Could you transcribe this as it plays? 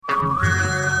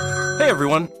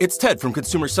everyone, it's Ted from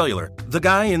Consumer Cellular, the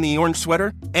guy in the orange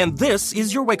sweater, and this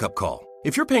is your wake-up call.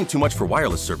 If you're paying too much for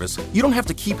wireless service, you don't have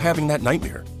to keep having that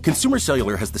nightmare. Consumer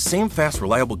Cellular has the same fast,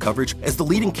 reliable coverage as the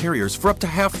leading carriers for up to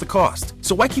half the cost.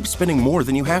 So why keep spending more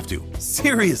than you have to?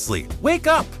 Seriously, wake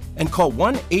up and call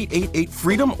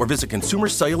 1-888-FREEDOM or visit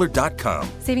consumercellular.com.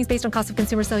 Savings based on cost of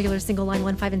Consumer Cellular single line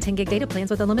 1, 5, and 10 gig data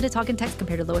plans with unlimited talk and text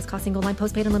compared to lowest cost single line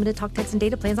postpaid unlimited talk, text, and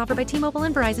data plans offered by T-Mobile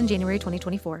and Verizon January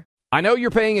 2024. I know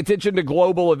you're paying attention to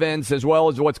global events as well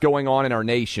as what's going on in our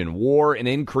nation. War and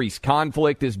increased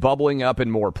conflict is bubbling up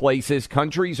in more places.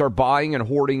 Countries are buying and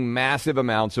hoarding massive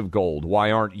amounts of gold.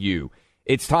 Why aren't you?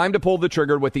 It's time to pull the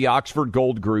trigger with the Oxford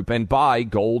Gold Group and buy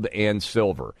gold and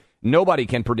silver. Nobody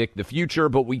can predict the future,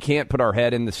 but we can't put our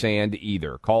head in the sand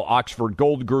either. Call Oxford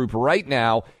Gold Group right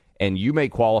now, and you may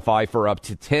qualify for up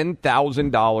to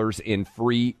 $10,000 in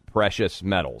free precious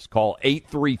metals. Call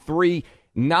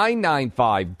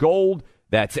 833-995-GOLD.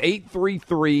 That's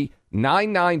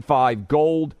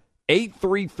 833-995-GOLD,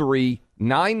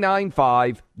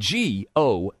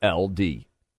 833-995-GOLD.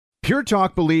 Pure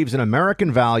Talk believes in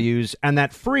American values and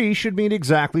that free should mean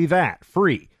exactly that,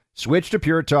 free. Switch to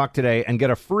Pure Talk today and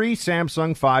get a free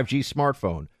Samsung 5G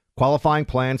smartphone. Qualifying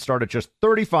plans start at just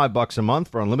 $35 a month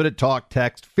for unlimited talk,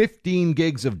 text, 15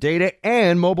 gigs of data,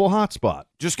 and mobile hotspot.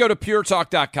 Just go to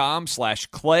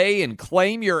puretalk.com/Clay and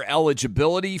claim your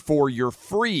eligibility for your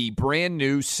free brand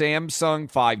new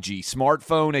Samsung 5G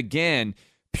smartphone. Again,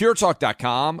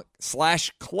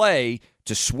 puretalk.com/Clay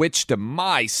to switch to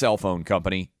my cell phone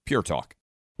company, Pure Talk.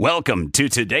 Welcome to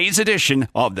today's edition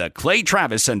of the Clay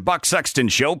Travis and Buck Sexton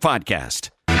Show podcast.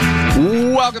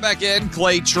 Welcome back in,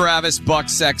 Clay Travis, Buck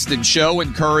Sexton Show.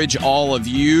 Encourage all of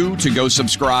you to go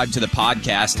subscribe to the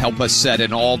podcast. Help us set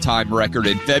an all-time record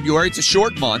in February. It's a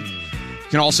short month. You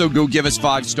can also go give us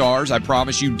 5 stars. I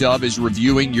promise you, Dove is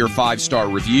reviewing your 5-star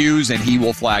reviews, and he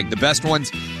will flag the best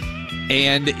ones.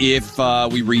 And if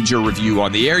we read your review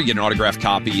on the air, you get an autographed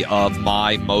copy of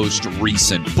my most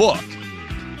recent book.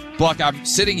 Buck, I'm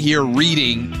sitting here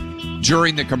reading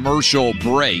during the commercial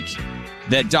break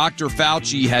that Dr.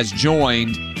 Fauci has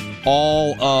joined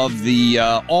all the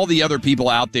other people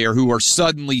out there who are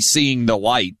suddenly seeing the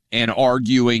light and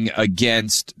arguing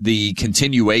against the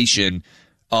continuation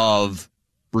of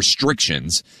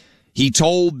restrictions. He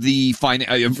told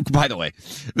by the way,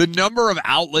 the number of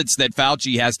outlets that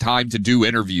Fauci has time to do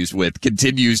interviews with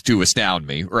continues to astound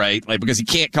me, right? Like, because he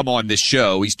can't come on this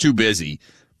show. He's too busy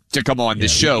to come on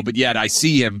this show, but yet I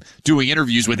see him doing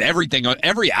interviews with everything on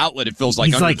every outlet. It feels like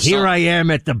he's like, here I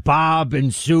am at the Bob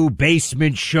and Sue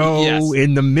basement show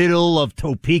in the middle of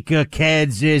Topeka,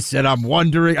 Kansas, and I'm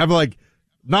like,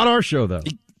 not our show though.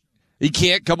 He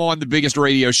can't come on the biggest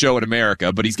radio show in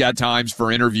America, but he's got times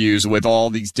for interviews with all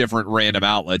these different random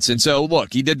outlets. And so,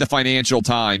 look, he did the Financial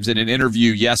Times in an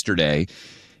interview yesterday.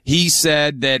 He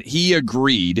said that he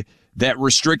agreed that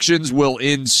restrictions will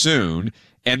end soon,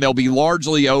 and they'll be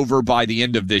largely over by the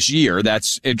end of this year.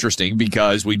 That's interesting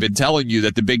because we've been telling you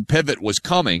that the big pivot was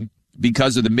coming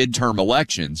because of the midterm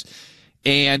elections.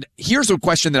 And here's a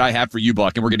question that I have for you,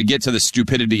 Buck, and we're going to get to the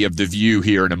stupidity of The View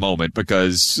here in a moment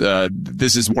because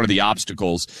this is one of the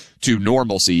obstacles to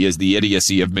normalcy is the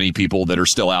idiocy of many people that are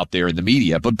still out there in the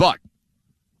media. But, Buck,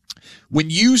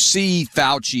 when you see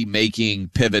Fauci making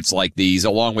pivots like these,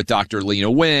 along with Dr.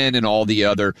 Lena Wynn and all the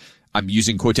other, I'm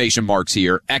using quotation marks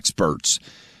here, experts,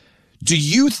 do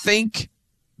you think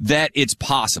that it's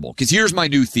possible? Because here's my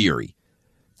new theory.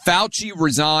 Fauci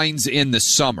resigns in the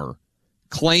summer,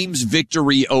 claims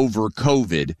victory over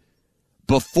COVID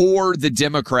before the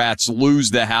Democrats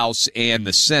lose the House and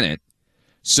the Senate.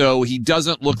 So he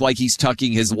doesn't look like he's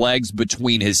tucking his legs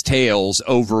between his tails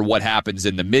over what happens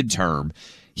in the midterm.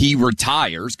 He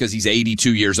retires because he's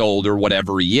 82 years old or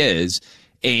whatever he is.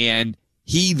 And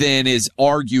he then is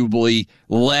arguably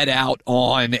let out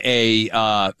on a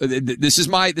this is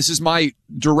my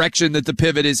direction that the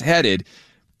pivot is headed.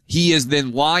 He is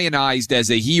then lionized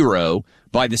as a hero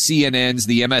by the CNNs,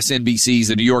 the MSNBCs,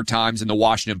 the New York Times, and the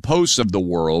Washington Posts of the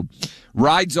world,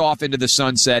 rides off into the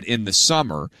sunset in the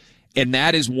summer, and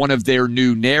that is one of their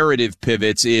new narrative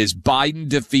pivots is Biden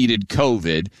defeated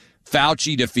COVID,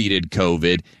 Fauci defeated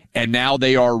COVID, and now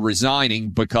they are resigning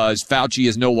because Fauci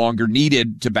is no longer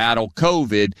needed to battle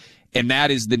COVID, and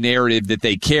that is the narrative that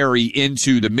they carry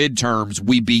into the midterms.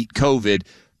 We beat COVID.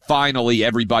 Finally,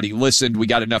 everybody listened. We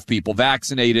got enough people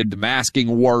vaccinated. The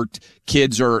masking worked.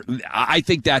 I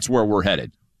think that's where we're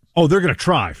headed. Oh, they're going to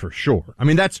try for sure. I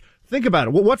mean, think about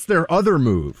it. What's their other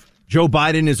move? Joe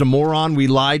Biden is a moron. We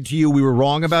lied to you. We were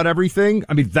wrong about everything.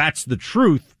 I mean, that's the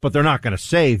truth, but they're not going to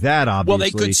say that, obviously. Well,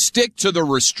 they could stick to the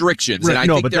restrictions, and I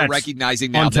think they're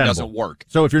recognizing now that doesn't work.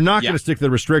 So if you're not going to stick to the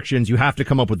restrictions, you have to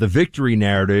come up with the victory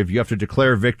narrative. You have to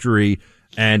declare victory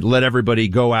and let everybody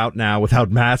go out now without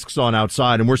masks on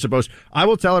outside. And I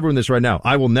will tell everyone this right now.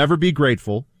 I will never be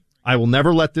grateful. I will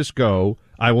never let this go.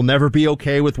 I will never be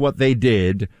okay with what they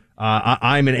did.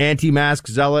 I'm an anti-mask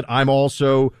zealot. I'm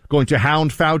also going to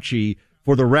hound Fauci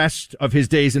for the rest of his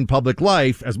days in public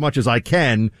life as much as I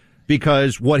can,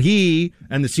 because what he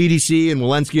and the CDC and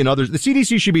Walensky and others, the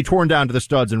CDC should be torn down to the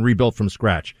studs and rebuilt from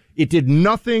scratch. It did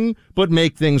nothing but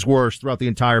make things worse throughout the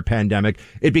entire pandemic.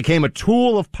 It became a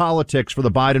tool of politics for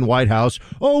the Biden White House.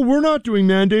 Oh, we're not doing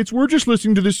mandates. We're just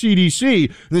listening to the CDC.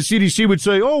 And the CDC would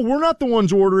say, oh, we're not the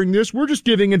ones ordering this. We're just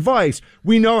giving advice.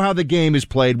 We know how the game is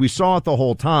played. We saw it the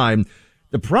whole time.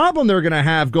 The problem they're going to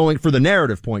have going for the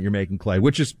narrative point you're making, Clay,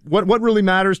 which is what really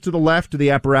matters to the left, to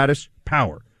the apparatus?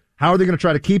 Power. How are they going to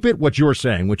try to keep it? What you're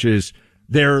saying, which is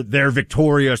they're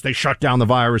victorious. They shut down the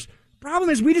virus. Problem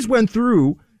is, we just went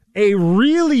through a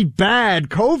really bad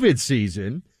COVID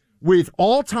season with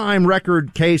all-time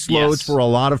record caseloads for a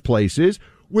lot of places.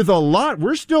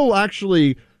 We're still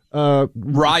actually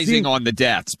rising on the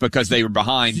deaths because they were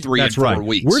behind 3 and 4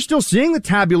 weeks. We're still seeing the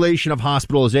tabulation of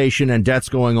hospitalization and deaths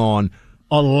going on.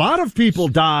 A lot of people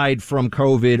died from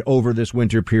COVID over this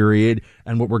winter period,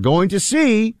 and what we're going to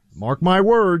see, mark my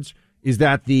words, is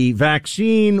that the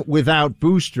vaccine without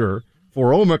booster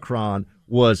for Omicron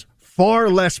was far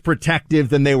less protective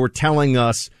than they were telling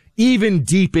us even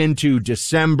deep into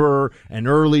December and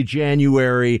early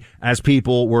January as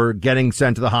people were getting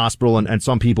sent to the hospital and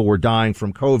some people were dying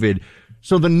from COVID.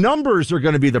 So the numbers are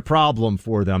going to be the problem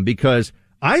for them, because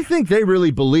I think they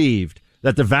really believed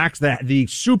that the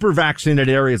super vaccinated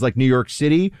areas like New York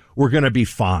City were going to be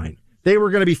fine. They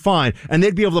were going to be fine, and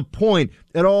they'd be able to point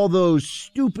at all those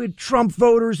stupid Trump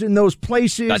voters in those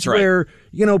places where,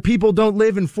 people don't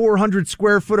live in 400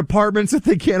 square foot apartments that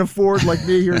they can't afford, like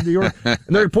me here in New York. And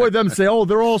they'd point at them and say, oh,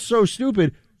 they're all so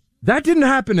stupid. That didn't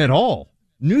happen at all.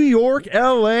 New York,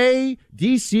 L.A.,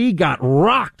 D.C. got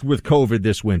rocked with COVID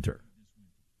this winter.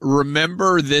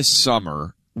 Remember this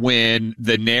summer when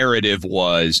the narrative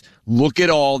was, look at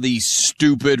all these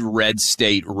stupid red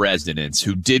state residents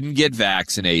who didn't get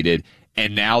vaccinated,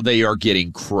 and now they are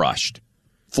getting crushed.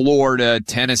 Florida,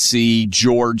 Tennessee,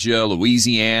 Georgia,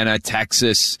 Louisiana,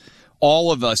 Texas,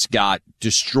 all of us got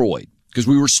destroyed because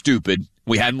we were stupid.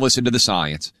 We hadn't listened to the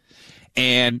science.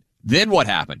 And then what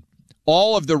happened?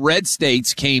 All of the red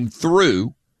states came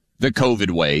through the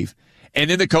COVID wave, and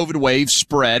then the COVID wave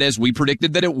spread, as we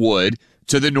predicted that it would,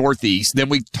 to the Northeast. Then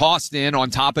we tossed in on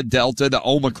top of Delta, the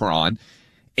Omicron,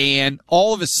 and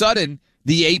all of a sudden,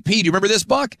 the AP, do you remember this,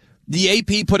 Buck? The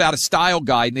AP put out a style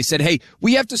guide, and they said, hey,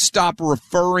 we have to stop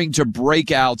referring to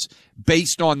breakouts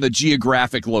based on the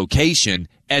geographic location.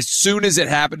 As soon as it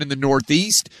happened in the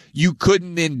Northeast, you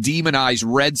couldn't then demonize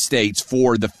red states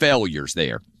for the failures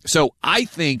there. So I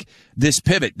think this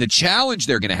pivot, the challenge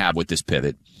they're going to have with this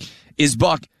pivot is,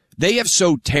 Buck, they have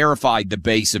so terrified the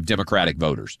base of Democratic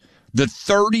voters. The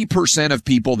 30% of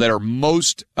people that are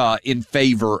most in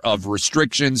favor of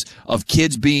restrictions, of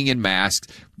kids being in masks,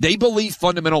 they believe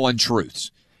fundamental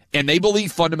untruths. And they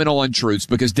believe fundamental untruths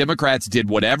because Democrats did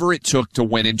whatever it took to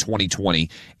win in 2020,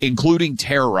 including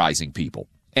terrorizing people.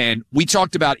 And we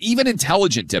talked about even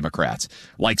intelligent Democrats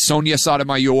like Sonia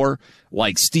Sotomayor,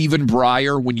 like Stephen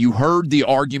Breyer. When you heard the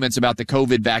arguments about the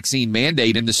COVID vaccine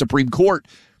mandate in the Supreme Court,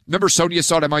 remember Sonia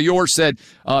Sotomayor said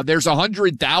there's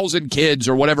 100,000 kids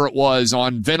or whatever it was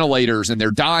on ventilators and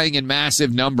they're dying in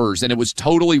massive numbers, and it was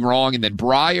totally wrong. And then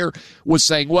Breyer was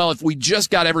saying, well, if we just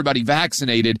got everybody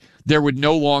vaccinated, there would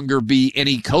no longer be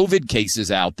any COVID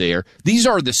cases out there. These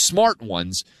are the smart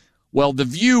ones. Well, the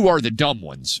View are the dumb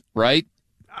ones, right?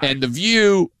 And the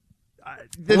View,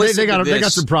 they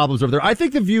got some problems over there. I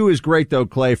think the View is great, though,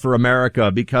 Clay, for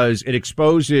America, because it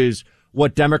exposes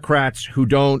what Democrats who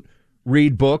don't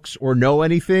read books or know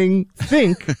anything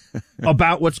think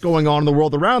about what's going on in the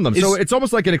world around them. So it's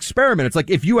almost like an experiment. It's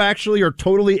like if you actually are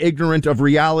totally ignorant of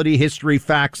reality, history,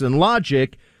 facts, and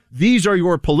logic, these are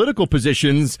your political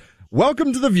positions.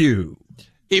 Welcome to the View.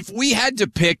 If we had to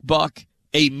pick, Buck,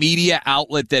 a media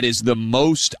outlet that is the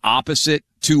most opposite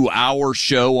to our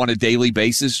show on a daily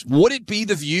basis, would it be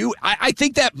the View? I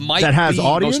think that might be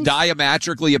most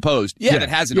diametrically opposed. Yeah, that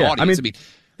has an audience. I mean,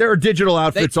 there are digital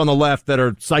outfits on the left that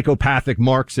are psychopathic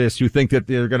Marxists who think that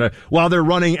they're going to, while they're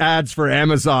running ads for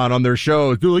Amazon on their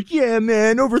shows, they're like, yeah,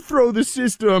 man, overthrow the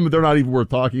system. They're not even worth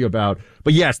talking about.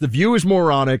 But yes, the View is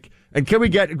moronic. And can we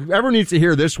get, whoever needs to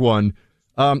hear this one,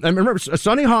 And remember,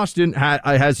 Sunny Hostin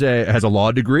has a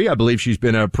law degree. I believe she's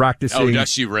been practicing. Oh, does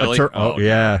she really?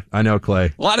 Yeah, I know,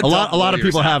 Clay. A lot of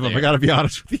people have them. I got to be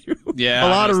honest with you. Yeah, a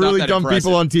lot of really dumb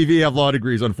people on TV have law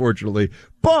degrees, unfortunately.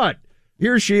 But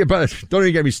here she. But don't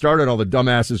even get me started on all the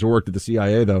dumbasses who worked at the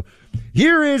CIA, though.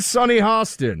 Here is Sunny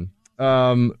Hostin,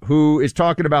 who is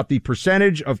talking about the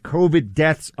percentage of COVID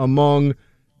deaths among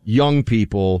young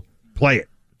people. Play it.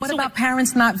 What about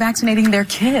parents not vaccinating their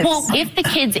kids? Well, if the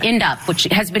kids end up, which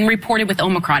has been reported with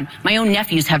Omicron, my own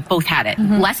nephews have both had it,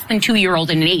 less than 2-year-old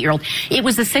and an 8-year-old. It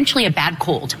was essentially a bad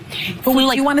cold. But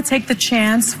would you want to take the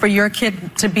chance for your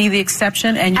kid to be the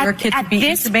exception and your kid to be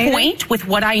intubated? At this point, with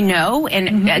what I know,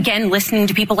 and again, listening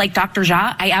to people like Dr.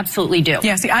 Jha, I absolutely do.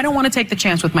 Yeah, see, I don't want to take the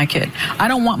chance with my kid. I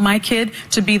don't want my kid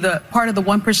to be the part of the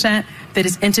 1% that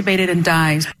is intubated and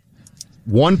dies.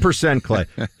 1%, Clay.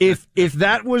 If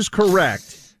that was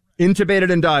correct,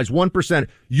 intubated and dies, 1%,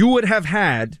 you would have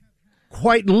had,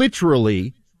 quite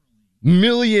literally,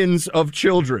 millions of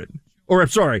children. Or, I'm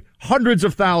sorry, hundreds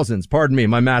of thousands. Pardon me,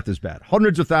 my math is bad.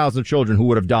 Hundreds of thousands of children who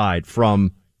would have died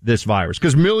from this virus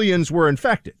because millions were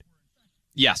infected.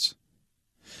 Yes.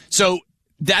 So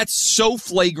that's so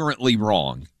flagrantly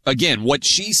wrong. Again, what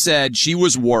she said, she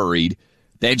was worried.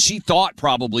 And she thought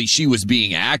probably she was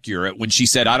being accurate when she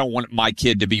said, I don't want my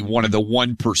kid to be one of the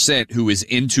 1% who is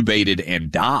intubated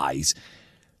and dies.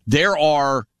 There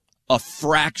are a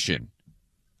fraction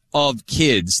of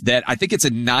kids that I think it's a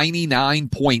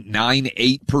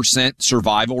 99.98%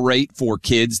 survival rate for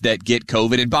kids that get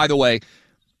COVID. And by the way,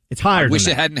 it's higher. I wish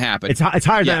it hadn't happened. It's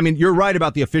higher than, I mean, you're right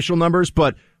about the official numbers,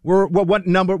 but what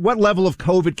level of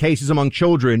COVID cases among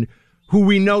children who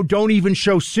we know don't even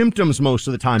show symptoms most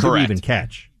of the time to even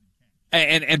catch.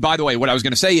 And by the way, what I was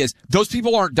going to say is those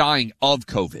people aren't dying of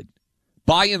COVID.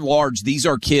 By and large, these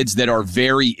are kids that are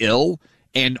very ill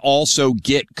and also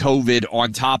get COVID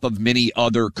on top of many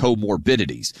other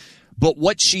comorbidities. But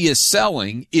what she is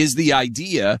selling is the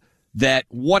idea that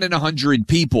 1 in 100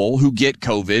 people who get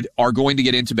COVID are going to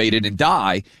get intubated and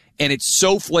die. And it's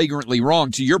so flagrantly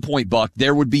wrong. To your point, Buck,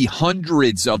 there would be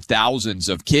hundreds of thousands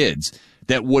of kids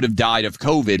that would have died of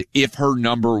COVID if her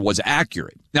number was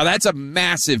accurate. Now, that's a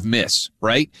massive miss,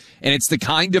 right? And it's the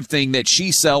kind of thing that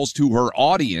she sells to her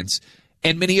audience,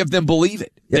 and many of them believe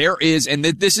it. Yep. There is, and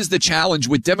this is the challenge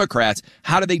with Democrats.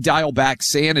 How do they dial back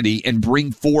sanity and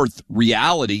bring forth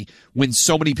reality when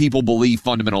so many people believe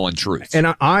fundamental untruths?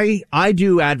 And I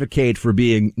do advocate for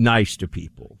being nice to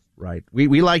people, right?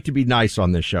 We like to be nice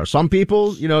on this show. Some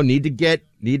people, need to get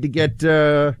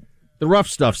the rough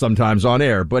stuff sometimes on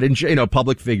air, but in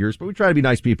public figures, but we try to be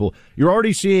nice people. You're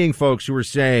already seeing folks who are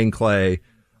saying, Clay,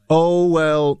 oh,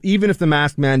 well, even if the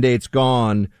mask mandate's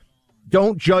gone,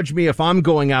 don't judge me if I'm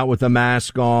going out with a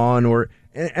mask on,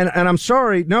 and I'm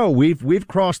sorry. No, we've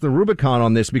crossed the Rubicon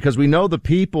on this because we know the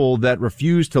people that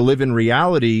refuse to live in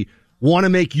reality want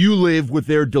to make you live with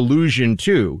their delusion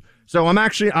too. So I'm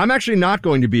actually not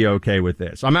going to be okay with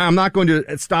this. I'm not going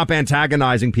to stop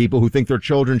antagonizing people who think their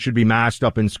children should be masked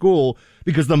up in school,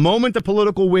 because the moment the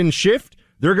political winds shift,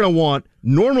 they're going to want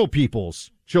normal people's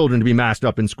children to be masked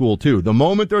up in school too. The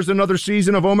moment there's another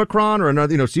season of Omicron or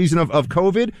another season of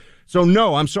COVID. So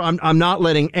no, I'm not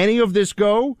letting any of this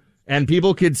go. And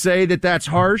people could say that that's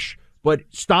harsh. But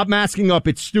stop masking up.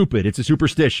 It's stupid. It's a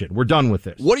superstition. We're done with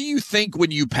this. What do you think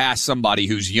when you pass somebody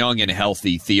who's young and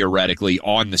healthy, theoretically,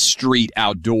 on the street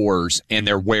outdoors and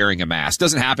they're wearing a mask?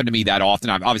 Doesn't happen to me that often.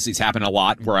 Obviously, it's happened a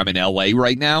lot where I'm in L.A.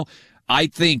 right now. I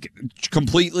think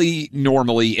completely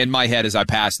normally in my head as I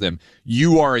pass them,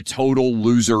 you are a total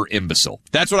loser imbecile.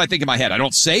 That's what I think in my head. I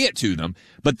don't say it to them,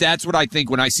 but that's what I think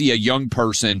when I see a young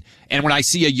person. And when I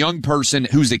see a young person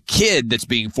who's a kid that's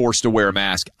being forced to wear a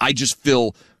mask, I just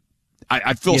feel...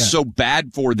 I feel so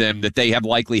bad for them that they have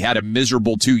likely had a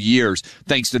miserable 2 years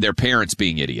thanks to their parents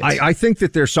being idiots. I think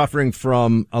that they're suffering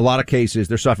from, a lot of cases,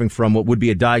 they're suffering from what would be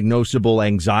a diagnosable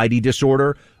anxiety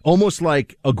disorder, almost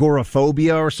like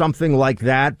agoraphobia or something like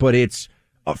that, but it's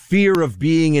a fear of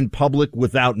being in public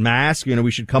without mask.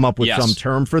 We should come up with some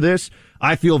term for this.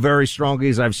 I feel very strongly,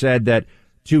 as I've said, that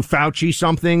to Fauci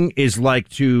something is like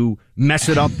to mess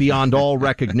it up beyond all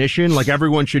recognition. Like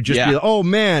everyone should just be like, oh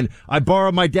man, I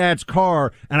borrowed my dad's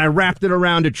car and I wrapped it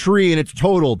around a tree and it's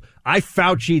totaled. I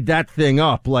Fauci'd that thing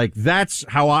up. Like that's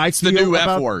how I feel. It's the new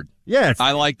F word. Yeah.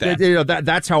 I like that.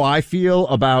 That's how I feel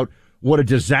about what a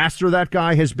disaster that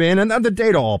guy has been. And the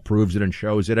data all proves it and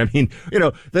shows it. I mean,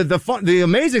 the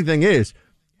amazing thing is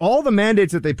all the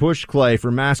mandates that they pushed, Clay,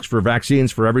 for masks, for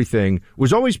vaccines, for everything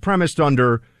was always premised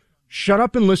under, shut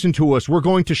up and listen to us. We're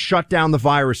going to shut down the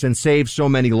virus and save so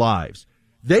many lives.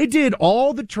 They did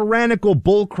all the tyrannical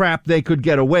bullcrap they could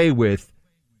get away with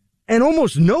and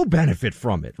almost no benefit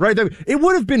from it, right? It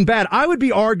would have been bad. I would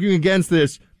be arguing against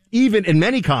this even in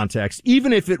many contexts,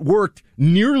 even if it worked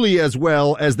nearly as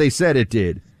well as they said it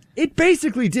did. It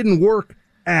basically didn't work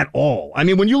at all. I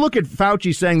mean, when you look at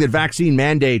Fauci saying that vaccine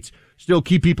mandates still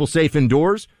keep people safe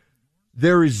indoors,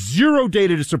 there is zero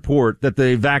data to support that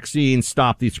the vaccine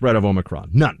stopped the spread of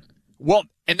Omicron. None. Well,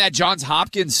 and that Johns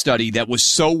Hopkins study that was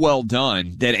so well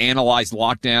done that analyzed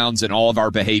lockdowns and all of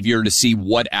our behavior to see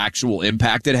what actual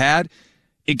impact it had,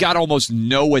 it got almost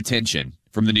no attention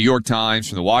from the New York Times,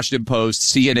 from the Washington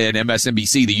Post, CNN,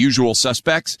 MSNBC, the usual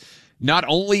suspects. Not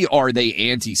only are they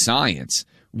anti-science,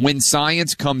 when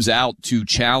science comes out to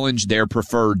challenge their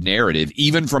preferred narrative,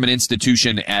 even from an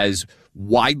institution as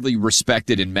widely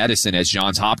respected in medicine as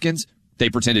Johns Hopkins, they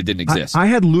pretend it didn't exist. I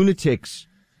had lunatics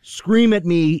scream at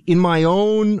me in my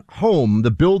own home,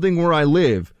 the building where I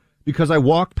live, because I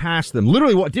walked past them.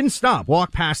 Literally, didn't stop,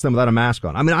 walked past them without a mask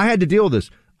on. I mean, I had to deal with this.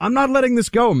 I'm not letting this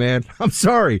go, man. I'm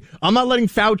sorry. I'm not letting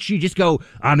Fauci just go,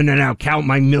 I'm going to now count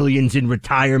my millions in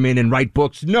retirement and write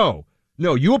books. No,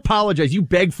 you apologize. You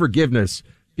beg forgiveness.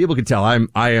 People can tell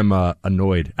I am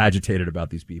annoyed, agitated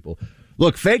about these people.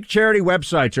 Look, fake charity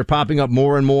websites are popping up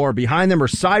more and more. Behind them are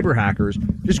cyber hackers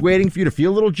just waiting for you to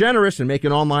feel a little generous and make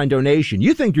an online donation.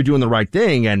 You think you're doing the right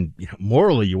thing, and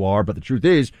morally you are, but the truth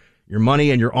is your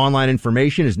money and your online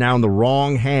information is now in the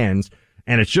wrong hands,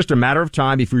 and it's just a matter of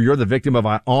time before you're the victim of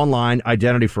online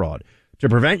identity fraud. To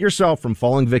prevent yourself from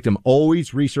falling victim,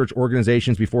 always research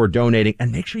organizations before donating,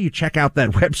 and make sure you check out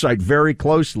that website very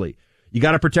closely. You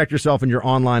got to protect yourself and your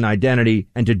online identity,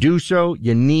 and to do so,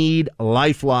 you need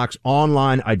LifeLock's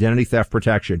online identity theft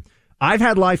protection. I've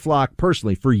had LifeLock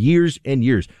personally for years and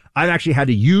years. I've actually had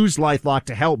to use LifeLock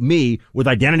to help me with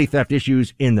identity theft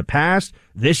issues in the past.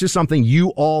 This is something you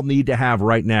all need to have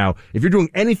right now. If you're doing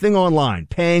anything online,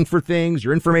 paying for things,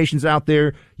 your information's out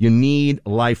there, you need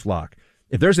LifeLock.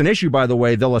 If there's an issue, by the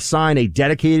way, they'll assign a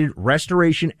dedicated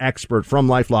restoration expert from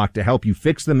LifeLock to help you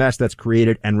fix the mess that's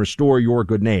created and restore your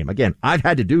good name. Again, I've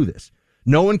had to do this.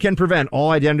 No one can prevent all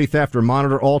identity theft or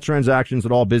monitor all transactions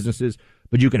at all businesses,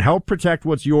 but you can help protect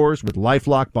what's yours with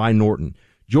LifeLock by Norton.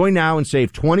 Join now and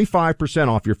save 25%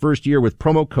 off your first year with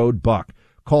promo code BUCK.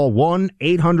 Call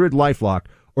 1-800-LifeLock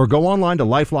or go online to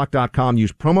LifeLock.com.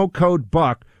 Use promo code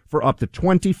BUCK for up to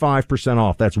 25%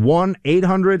 off. That's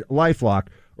 1-800-LifeLock.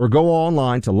 Or go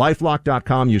online to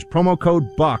LifeLock.com. Use promo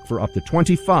code BUCK for up to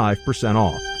 25%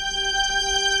 off.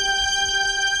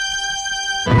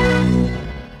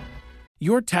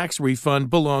 Your tax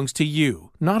refund belongs to you,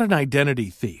 not an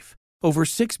identity thief. Over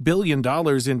 $6 billion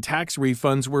in tax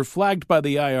refunds were flagged by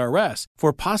the IRS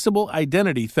for possible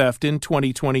identity theft in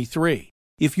 2023.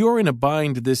 If you're in a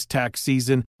bind this tax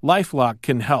season, LifeLock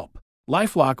can help.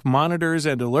 LifeLock monitors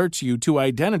and alerts you to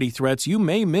identity threats you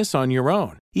may miss on your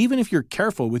own, even if you're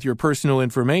careful with your personal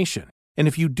information. And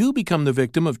if you do become the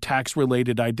victim of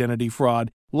tax-related identity fraud,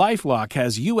 LifeLock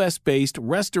has U.S.-based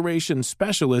restoration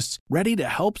specialists ready to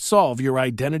help solve your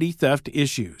identity theft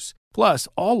issues. Plus,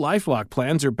 all LifeLock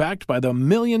plans are backed by the $1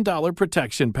 Million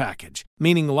Protection Package,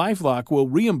 meaning LifeLock will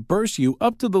reimburse you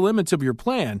up to the limits of your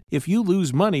plan if you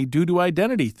lose money due to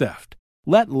identity theft.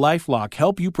 Let LifeLock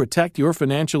help you protect your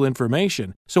financial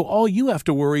information, so all you have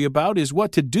to worry about is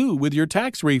what to do with your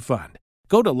tax refund.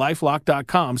 Go to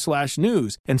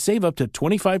LifeLock.com/news and save up to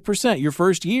 25% your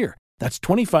first year. That's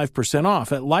 25%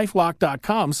 off at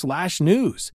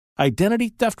LifeLock.com/news. Identity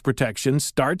theft protection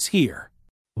starts here.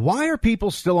 Why are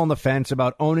people still on the fence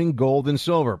about owning gold and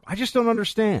silver? I just don't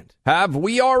understand. Have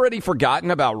we already forgotten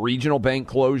about regional bank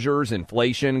closures,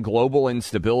 inflation, global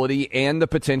instability, and the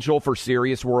potential for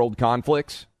serious world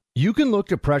conflicts? You can look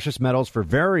to precious metals for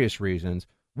various reasons.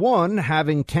 1,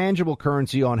 having tangible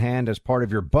currency on hand as part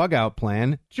of your bug-out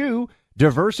plan. 2,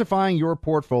 diversifying your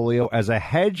portfolio as a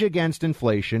hedge against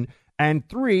inflation. And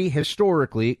 3,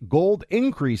 historically, gold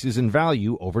increases in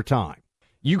value over time.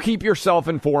 You keep yourself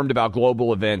informed about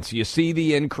global events. You see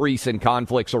the increase in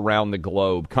conflicts around the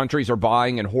globe. Countries are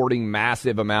buying and hoarding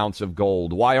massive amounts of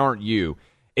gold. Why aren't you?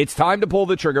 It's time to pull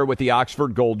the trigger with the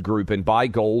Oxford Gold Group and buy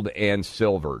gold and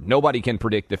silver. Nobody can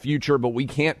predict the future, but we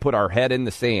can't put our head in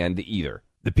the sand either.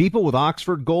 The people with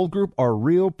Oxford Gold Group are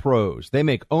real pros. They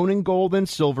make owning gold and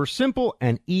silver simple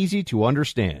and easy to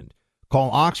understand.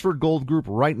 Call Oxford Gold Group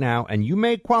right now, and you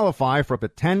may qualify for up to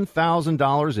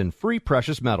 $10,000 in free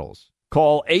precious metals.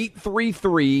 Call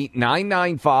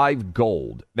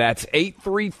 833-995-GOLD. That's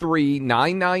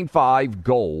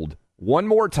 833-995-GOLD. One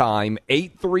more time,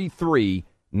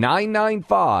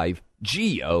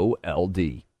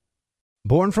 833-995-GOLD.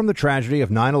 Born from the tragedy of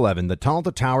 9/11, the Tunnel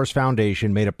to Towers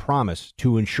Foundation made a promise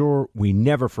to ensure we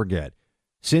never forget.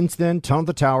 Since then, Tunnel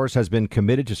to Towers has been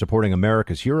committed to supporting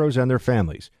America's heroes and their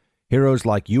families. Heroes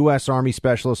like U.S. Army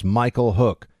Specialist Michael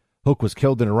Hook. Hook was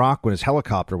killed in Iraq when his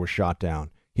helicopter was shot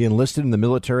down. He enlisted in the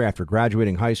military after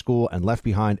graduating high school and left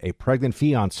behind a pregnant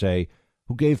fiancée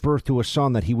who gave birth to a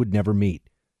son that he would never meet.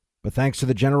 But thanks to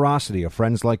the generosity of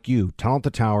friends like you, Tunnel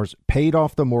to Towers paid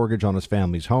off the mortgage on his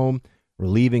family's home,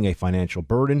 relieving a financial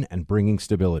burden and bringing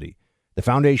stability. The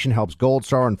foundation helps Gold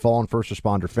Star and fallen first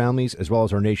responder families, as well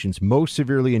as our nation's most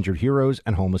severely injured heroes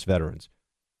and homeless veterans.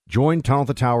 Join Tunnel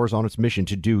to Towers on its mission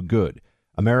to do good.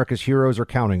 America's heroes are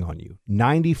counting on you.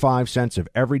 95 cents of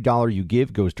every dollar you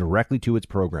give goes directly to its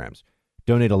programs.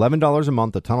 Donate $11 a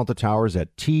month to Tunnel to Towers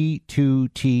at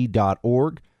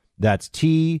T2T.org. That's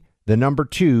T2T.org.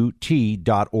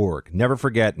 Never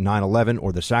forget 9/11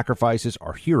 or the sacrifices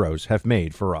our heroes have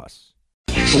made for us.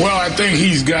 Well, I think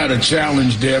he's got a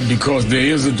challenge there because there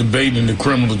is a debate in the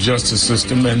criminal justice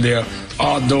system, and there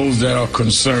are those that are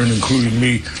concerned, including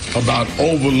me, about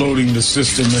overloading the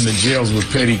system and the jails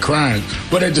with petty crimes.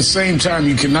 But at the same time,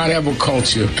 you cannot have a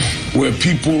culture where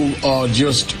people are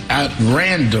just at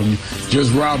random,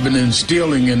 just robbing and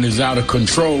stealing, and is out of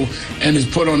control, and is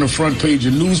put on the front page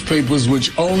of newspapers,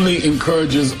 which only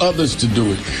encourages others to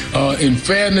do it. In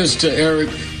fairness to Eric,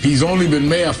 he's only been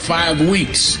mayor 5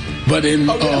 weeks. But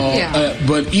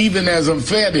but even as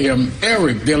unfair to him,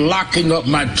 Eric, they're locking up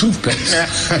my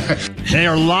toothpaste. They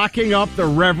are locking up the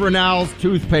Reverend Al's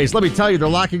toothpaste. Let me tell you, they're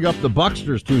locking up the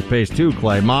Buckster's toothpaste too,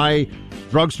 Clay. My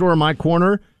drugstore in my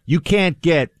corner, you can't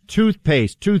get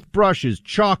toothpaste, toothbrushes,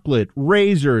 chocolate,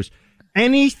 razors,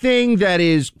 anything that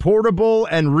is portable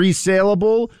and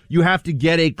resaleable. You have to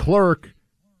get a clerk.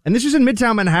 And this is in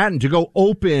Midtown Manhattan, to go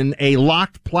open a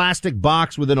locked plastic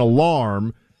box with an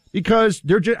alarm. Because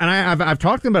they're just, and I've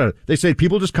talked to them about it. They say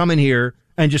people just come in here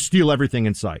and just steal everything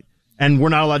in sight. And we're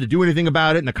not allowed to do anything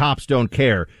about it, and the cops don't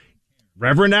care.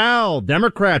 Reverend Al,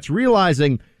 Democrats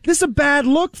realizing this is a bad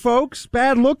look, folks.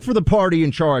 Bad look for the party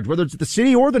in charge, whether it's at the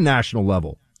city or the national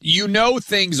level. You know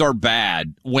things are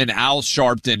bad when Al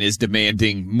Sharpton is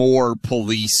demanding more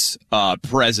police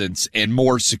presence and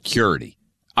more security.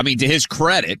 I mean, to his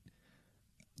credit,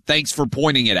 thanks for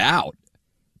pointing it out.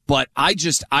 But I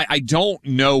don't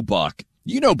know, Buck.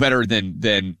 You know better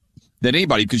than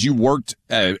anybody because you worked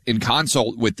in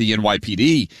consult with the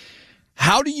NYPD.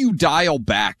 How do you dial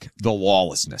back the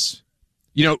lawlessness?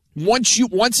 You know,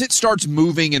 once it starts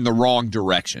moving in the wrong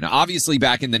direction. Obviously,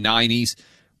 back in the 90s,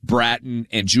 Bratton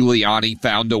and Giuliani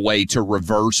found a way to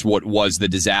reverse what was the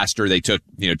disaster. They took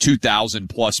 2,000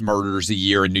 plus murders a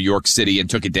year in New York City and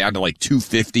took it down to like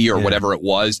 250 or whatever it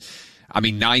was. I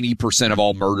mean, 90% of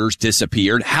all murders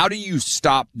disappeared. How do you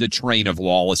stop the train of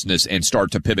lawlessness and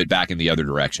start to pivot back in the other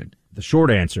direction? The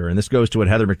short answer, and this goes to what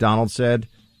Heather McDonald said,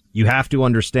 you have to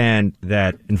understand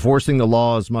that enforcing the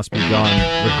laws must be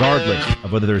done regardless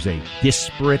of whether there's a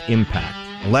disparate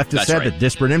impact. The left has said that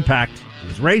disparate impact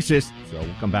is racist, so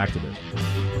we'll come back to this.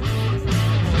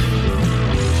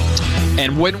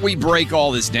 And when we break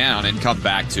all this down and come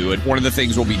back to it, one of the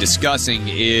things we'll be discussing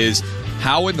is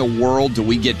how in the world do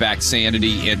we get back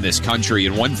sanity in this country?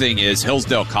 And one thing is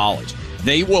Hillsdale College.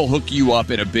 They will hook you up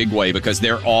in a big way because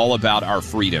they're all about our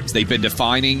freedoms. They've been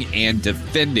defining and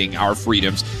defending our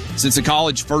freedoms since the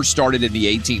college first started in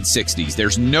the 1860s.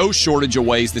 There's no shortage of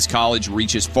ways this college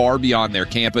reaches far beyond their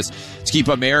campus to keep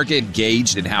America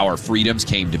engaged in how our freedoms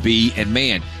came to be. And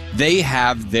man, they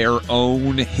have their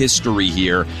own history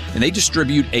here, and they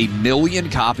distribute 1 million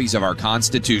copies of our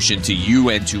Constitution to you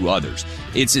and to others.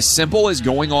 It's as simple as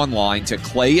going online to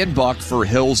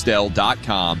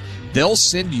clayandbuckforhillsdale.com. They'll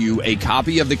send you a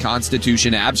copy of the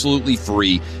Constitution absolutely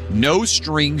free, no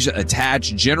strings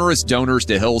attached. Generous donors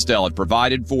to Hillsdale have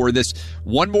provided for this.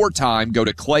 One more time, go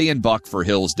to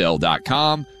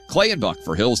clayandbuckforhillsdale.com,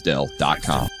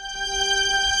 clayandbuckforhillsdale.com.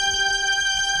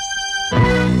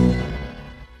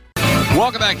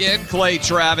 Welcome back in. Clay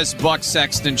Travis, Buck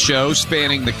Sexton show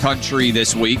spanning the country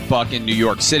this week. Buck in New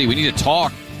York City. We need to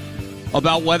talk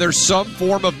about whether some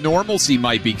form of normalcy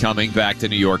might be coming back to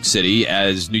New York City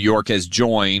as New York has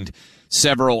joined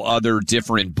several other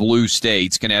different blue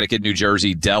states, Connecticut, New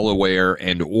Jersey, Delaware,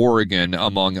 and Oregon,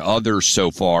 among others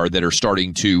so far, that are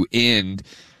starting to end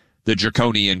the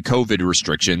draconian COVID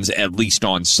restrictions, at least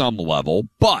on some level.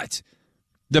 But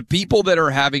the people that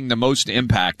are having the most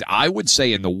impact, I would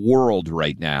say, in the world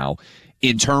right now,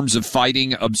 in terms of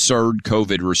fighting absurd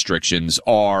COVID restrictions,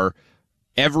 are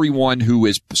everyone who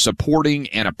is supporting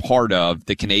and a part of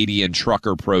the Canadian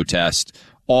trucker protest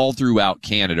all throughout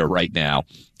Canada right now.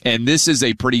 And this is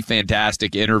a pretty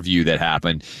fantastic interview that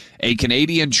happened. A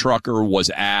Canadian trucker was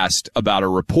asked about a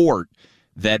report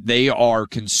that they are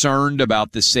concerned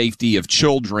about the safety of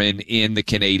children in the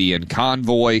Canadian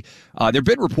convoy. There have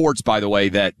been reports, by the way,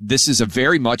 that this is a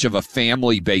very much of a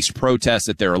family-based protest,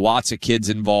 that there are lots of kids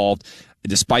involved,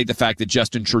 despite the fact that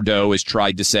Justin Trudeau has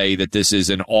tried to say that this is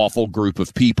an awful group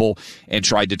of people and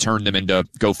tried to turn them into,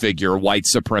 go figure, white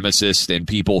supremacists and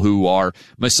people who are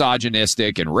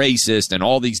misogynistic and racist and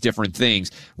all these different things.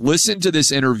 Listen to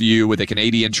this interview with a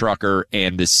Canadian trucker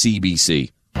and the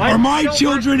CBC. Are my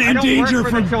children in danger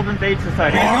from Children's Aid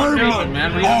Society?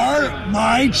 Are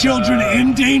my children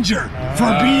in danger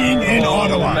for being in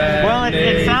Ottawa? Well,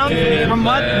 it sounds, from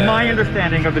what my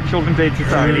understanding of the Children's Aid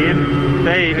Society,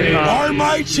 they are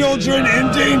my children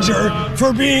in danger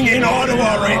for being in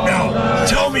Ottawa right now?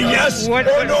 Tell me yes or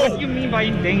no. What do you mean by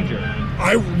in danger?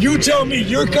 You tell me.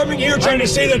 You're coming here trying to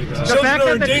say that children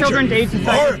are in danger. The fact that the Children's Aid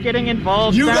Society is getting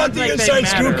involved. You got the inside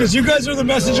scoop because you guys are the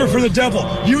messenger for the devil.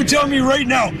 You tell me right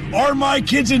now, are my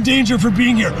kids in danger for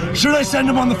being here? Should I send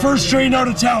them on the first train out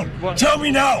of town? Well, tell me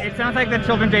now. It sounds like the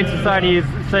Children's Aid Society is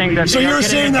saying that. So you're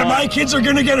saying that my kids are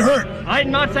going to get hurt?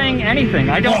 I'm not saying anything.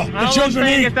 I don't. All I'm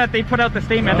saying is that they put out the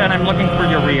statement, and I'm looking for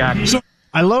your reaction.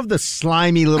 I love the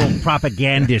slimy little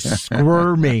propagandist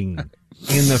squirming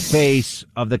in the face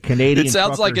of the Canadian. It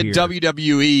sounds like a here.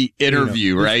 WWE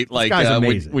interview, right? This guy's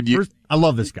amazing. When I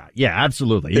love this guy. Yeah,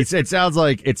 absolutely. It sounds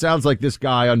like this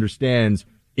guy understands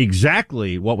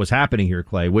exactly what was happening here,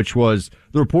 Clay, which was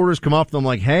the reporters come up to them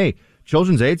like, hey,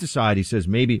 Children's Aid Society says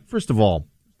maybe, first of all,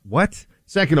 what?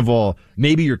 Second of all,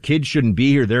 maybe your kids shouldn't be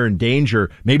here. They're in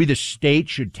danger. Maybe the state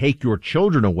should take your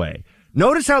children away.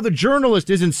 Notice how the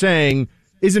journalist isn't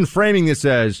framing this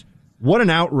as, what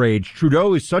an outrage.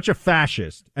 Trudeau is such a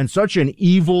fascist and such an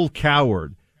evil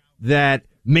coward that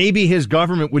maybe his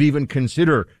government would even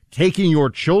consider taking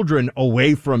your children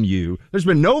away from you. There's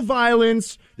been no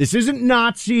violence. This isn't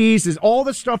Nazis. There's all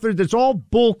this stuff. That's all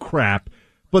bull crap.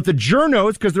 But the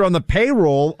journos, because they're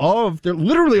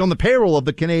literally on the payroll of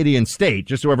the Canadian state,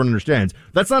 just so everyone understands.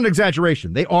 That's not an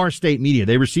exaggeration. They are state media.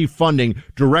 They receive funding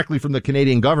directly from the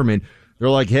Canadian government. They're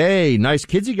like, hey, nice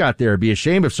kids you got there. It'd be a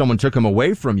shame if someone took them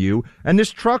away from you. And this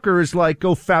trucker is like,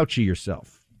 go Fauci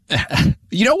yourself.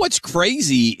 You know what's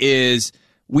crazy is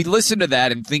we listen to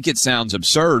that and think it sounds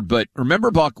absurd. But remember,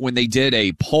 Buck, when they did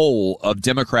a poll of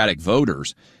Democratic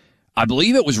voters, I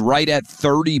believe it was right at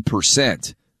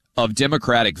 30% of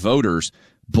Democratic voters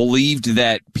believed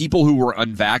that people who were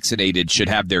unvaccinated should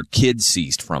have their kids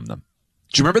seized from them.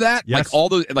 Do you remember that? Yes.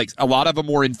 A lot of them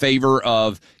were in favor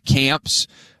of camps.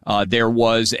 There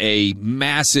was a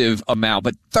massive amount,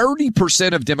 but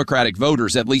 30% of Democratic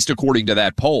voters, at least according to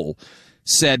that poll,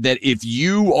 said that if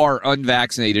you are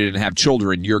unvaccinated and have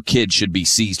children, your kids should be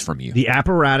seized from you. The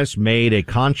apparatus made a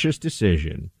conscious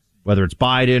decision, whether it's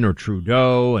Biden or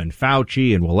Trudeau and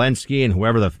Fauci and Walensky and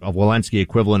whoever the Walensky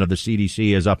equivalent of the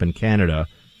CDC is up in Canada.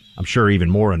 I'm sure even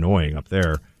more annoying up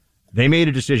there. They made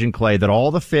a decision, Clay, that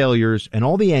all the failures and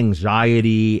all the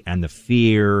anxiety and the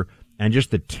fear and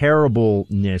just the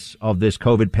terribleness of this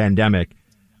COVID pandemic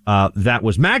that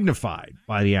was magnified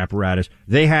by the apparatus,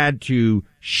 they had to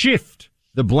shift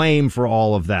the blame for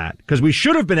all of that. Because we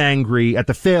should have been angry at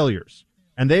the failures,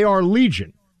 and they are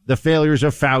legion, the failures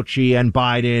of Fauci and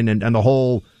Biden and the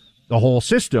whole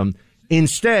system.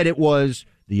 Instead, it was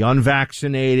the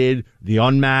unvaccinated, the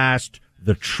unmasked,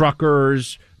 the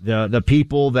truckers, the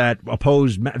people that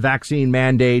oppose vaccine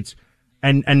mandates.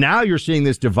 And now you're seeing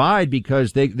this divide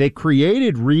because they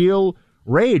created real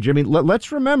rage. I mean,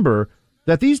 let's remember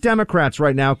that these Democrats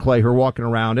right now, Clay, who are walking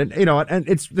around, and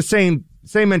it's the same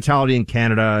mentality in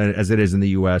Canada as it is in the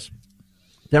U.S.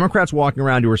 Democrats walking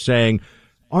around who are saying,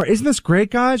 isn't this great,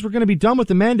 guys? We're going to be done with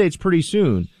the mandates pretty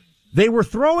soon. They were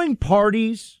throwing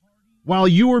parties while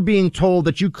you were being told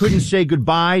that you couldn't say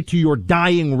goodbye to your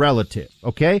dying relative,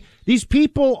 okay? These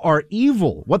people are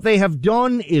evil. What they have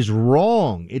done is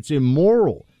wrong. It's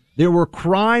immoral. There were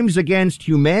crimes against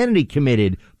humanity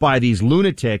committed by these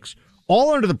lunatics,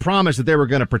 all under the promise that they were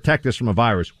going to protect us from a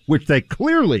virus, which they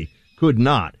clearly could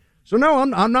not. So no,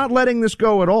 I'm not letting this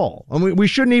go at all. I mean, we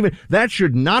shouldn't even, that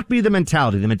should not be the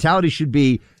mentality. The mentality should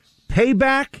be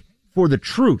payback for the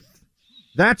truth.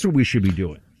 That's what we should be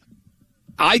doing.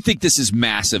 I think this is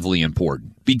massively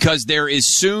important because there is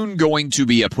soon going to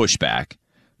be a pushback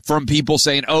from people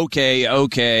saying,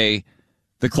 okay,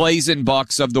 the Clays and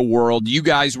Bucks of the world, you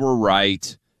guys were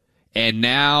right. And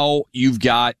now you've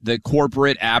got the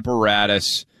corporate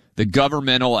apparatus, the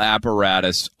governmental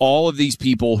apparatus, all of these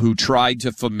people who tried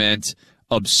to foment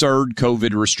absurd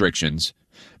COVID restrictions.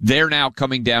 They're now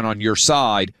coming down on your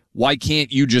side. Why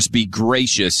can't you just be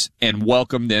gracious and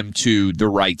welcome them to the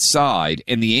right side?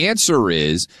 And the answer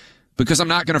is because I'm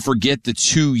not going to forget the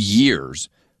 2 years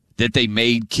that they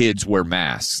made kids wear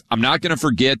masks. I'm not going to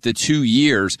forget the 2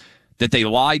 years that they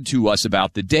lied to us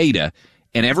about the data.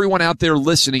 And everyone out there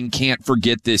listening can't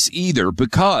forget this either,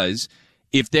 because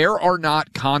if there are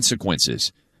not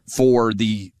consequences for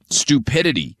the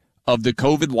stupidity of the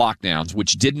COVID lockdowns,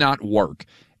 which did not work,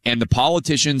 and the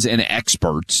politicians and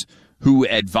experts who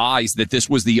advised that this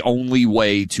was the only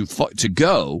way to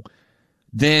go,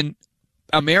 then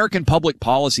American public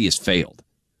policy has failed.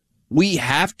 We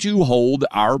have to hold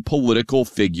our political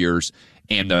figures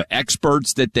and the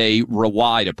experts that they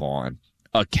relied upon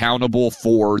accountable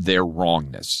for their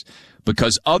wrongness,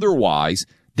 because otherwise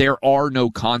there are no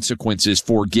consequences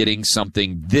for getting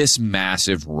something this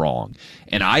massive wrong.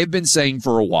 And I have been saying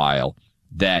for a while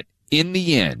that in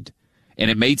the end, and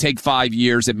it may take 5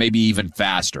 years, it may be even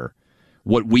faster,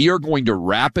 what we are going to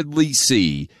rapidly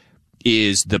see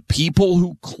is the people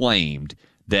who claimed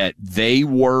that they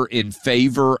were in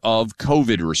favor of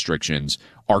COVID restrictions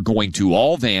are going to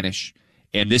all vanish,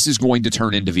 and this is going to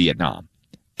turn into Vietnam.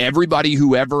 Everybody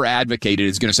who ever advocated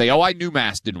is going to say, oh, I knew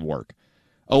masks didn't work.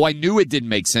 Oh, I knew it didn't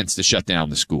make sense to shut down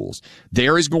the schools.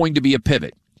 There is going to be a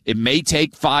pivot. It may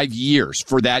take 5 years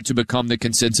for that to become the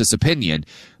consensus opinion,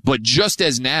 but just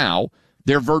as now,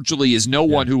 there virtually is no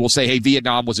one who will say, hey,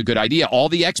 Vietnam was a good idea. All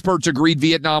the experts agreed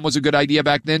Vietnam was a good idea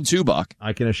back then too, Buck.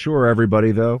 I can assure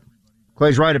everybody, though,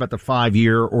 Clay's right about the 5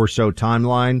 year or so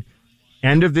timeline.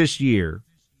 End of this year,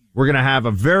 we're going to have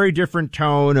a very different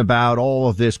tone about all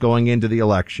of this going into the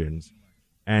elections.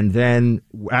 And then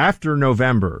after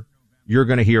November, you're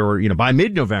going to hear, or, by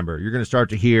mid-November, you're going to start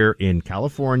to hear in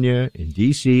California, in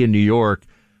D.C., in New York,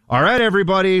 all right,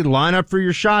 everybody, line up for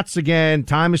your shots again.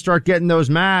 Time to start getting those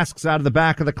masks out of the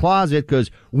back of the closet,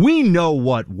 because we know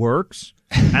what works.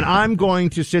 And I'm going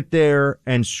to sit there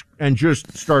and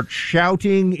just start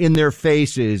shouting in their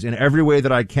faces in every way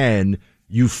that I can,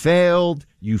 you failed,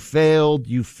 you failed,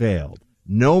 you failed.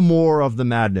 No more of the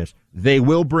madness. They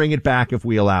will bring it back if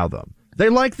we allow them. They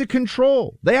like the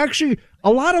control.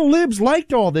 A lot of libs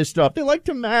liked all this stuff. They like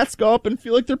to mask up and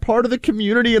feel like they're part of the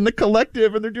community and the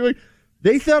collective, and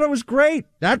they thought it was great.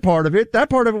 That part of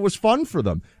it was fun for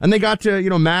them. And they got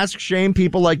to, mask shame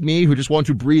people like me who just want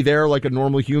to breathe air like a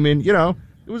normal human. It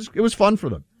was fun for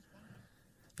them.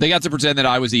 They got to pretend that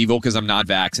I was evil because I'm not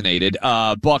vaccinated.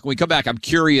 Buck, when we come back, I'm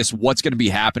curious what's going to be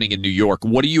happening in New York.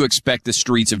 What do you expect the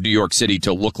streets of New York City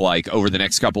to look like over the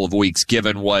next couple of weeks,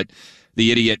 given what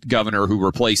the idiot governor who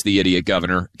replaced the idiot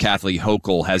governor, Kathleen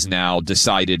Hochul, has now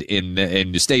decided in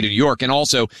the state of New York, and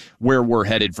also where we're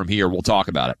headed from here? We'll talk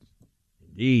about it.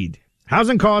 Indeed.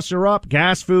 Housing costs are up,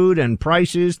 gas, food, and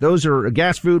prices.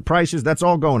 Gas, food, prices, that's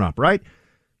all going up, right?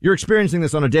 You're experiencing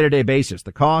this on a day-to-day basis.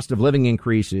 The cost of living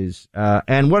increases,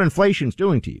 and what inflation's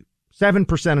doing to you.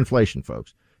 7% inflation,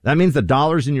 folks. That means the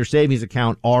dollars in your savings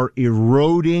account are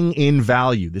eroding in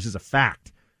value. This is a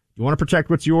fact. You want to protect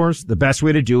what's yours? The best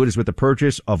way to do it is with the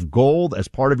purchase of gold as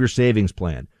part of your savings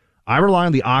plan. I rely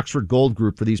on the Oxford Gold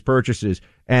Group for these purchases,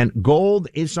 and gold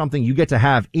is something you get to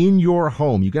have in your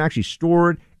home. You can actually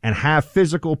store it and have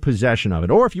physical possession of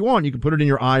it. Or if you want, you can put it in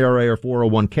your IRA or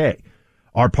 401k.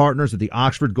 Our partners at the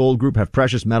Oxford Gold Group have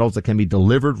precious metals that can be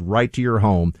delivered right to your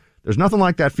home. There's nothing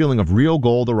like that feeling of real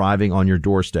gold arriving on your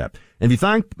doorstep. And if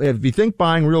you think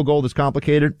buying real gold is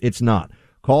complicated, it's not.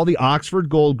 Call the Oxford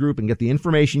Gold Group and get the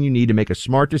information you need to make a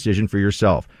smart decision for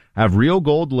yourself. Have real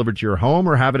gold delivered to your home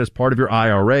or have it as part of your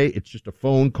IRA. It's just a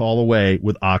phone call away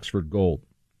with Oxford Gold.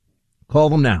 Call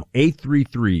them now,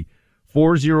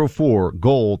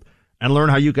 833-404-GOLD, and learn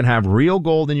how you can have real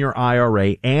gold in your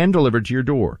IRA and delivered to your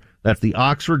door. That's the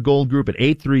Oxford Gold Group at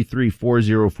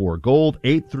 833-404-GOLD,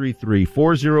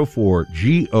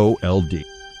 833-404-GOLD.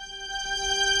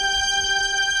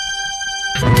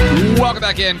 Welcome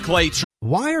back in, Clay.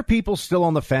 Why are people still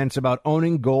on the fence about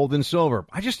owning gold and silver?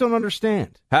 I just don't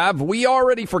understand. Have we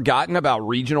already forgotten about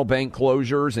regional bank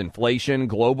closures, inflation,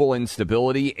 global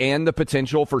instability, and the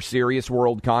potential for serious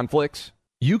world conflicts?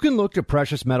 You can look to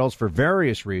precious metals for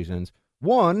various reasons.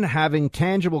 1, having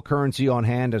tangible currency on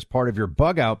hand as part of your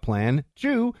bug-out plan.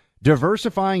 2,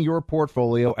 diversifying your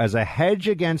portfolio as a hedge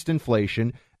against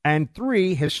inflation. And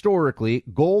 3, historically,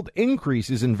 gold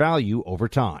increases in value over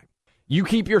time. You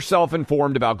keep yourself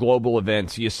informed about global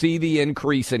events. You see the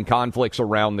increase in conflicts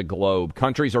around the globe.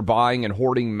 Countries are buying and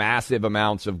hoarding massive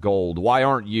amounts of gold. Why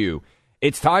aren't you?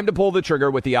 It's time to pull the trigger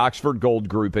with the Oxford Gold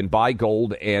Group and buy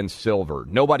gold and silver.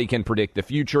 Nobody can predict the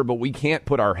future, but we can't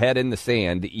put our head in the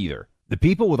sand either. The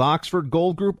people with Oxford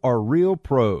Gold Group are real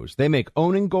pros. They make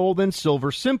owning gold and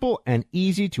silver simple and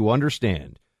easy to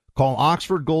understand. Call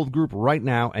Oxford Gold Group right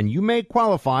now, and you may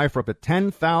qualify for up to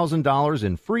 $10,000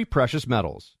 in free precious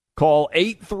metals. Call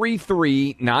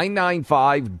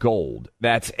 833-995-GOLD.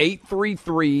 That's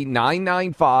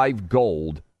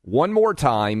 833-995-GOLD. One more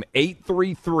time,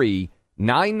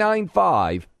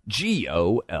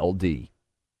 833-995-GOLD.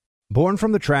 Born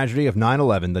from the tragedy of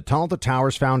 9/11, the Tunnel to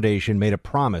Towers Foundation made a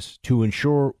promise to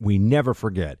ensure we never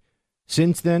forget.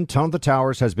 Since then, Tunnel to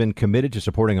Towers has been committed to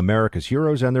supporting America's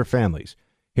heroes and their families.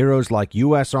 Heroes like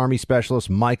U.S. Army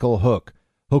Specialist Michael Hook.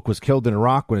 Hook was killed in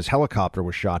Iraq when his helicopter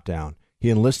was shot down. He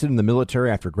enlisted in the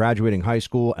military after graduating high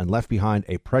school and left behind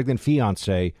a pregnant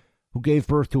fiancée who gave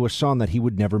birth to a son that he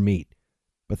would never meet.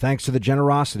 But thanks to the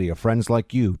generosity of friends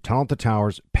like you, Tunnel to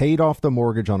Towers paid off the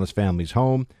mortgage on his family's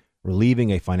home,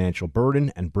 relieving a financial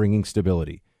burden and bringing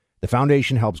stability. The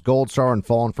foundation helps Gold Star and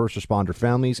fallen first responder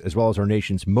families, as well as our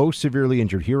nation's most severely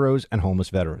injured heroes and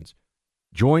homeless veterans.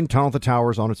 Join Tunnel to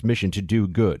Towers on its mission to do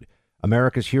good.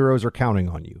 America's heroes are counting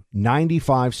on you.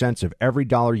 95 cents of every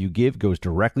dollar you give goes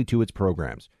directly to its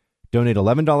programs. Donate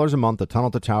 $11 a month to Tunnel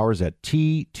to Towers at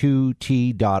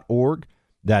T2T.org.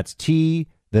 That's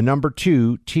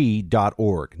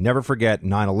T2T.org. Never forget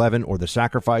 9/11 or the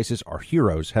sacrifices our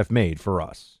heroes have made for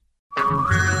us.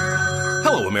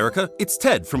 Hello, America. It's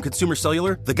Ted from Consumer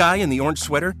Cellular, the guy in the orange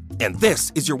sweater, and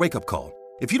this is your wake-up call.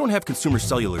 If you don't have Consumer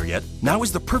Cellular yet, now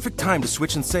is the perfect time to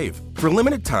switch and save. For a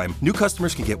limited time, new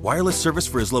customers can get wireless service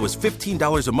for as low as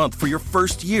 $15 a month for your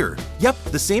first year. Yep,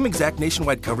 the same exact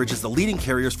nationwide coverage as the leading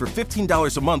carriers for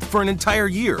 $15 a month for an entire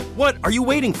year. What are you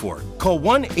waiting for? Call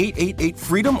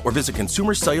 1-888-FREEDOM or visit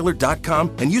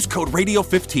consumercellular.com and use code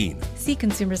RADIO15. See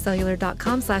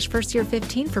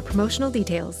consumercellular.com/firstyear15 for promotional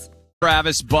details.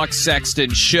 Travis, Buck, Sexton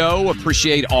Show.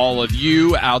 Appreciate all of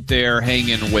you out there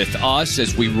hanging with us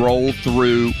as we roll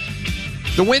through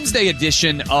the Wednesday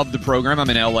edition of the program. I'm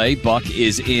in L.A. Buck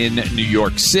is in New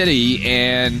York City.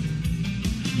 And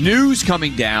news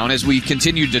coming down as we've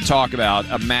continued to talk about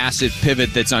a massive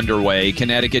pivot that's underway.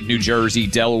 Connecticut, New Jersey,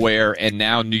 Delaware, and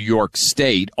now New York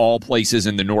State, all places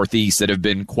in the Northeast that have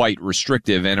been quite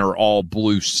restrictive and are all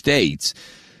blue states.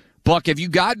 Buck, have you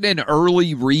gotten an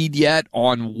early read yet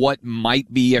on what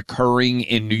might be occurring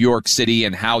in New York City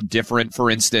and how different, for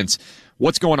instance,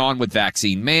 what's going on with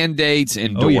vaccine mandates,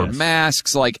 indoor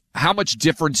masks? Like, how much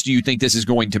difference do you think this is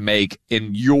going to make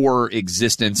in your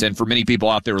existence? And for many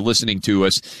people out there listening to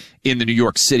us in the New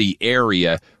York City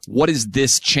area, what is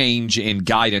this change in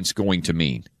guidance going to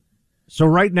mean? So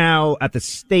right now at the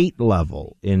state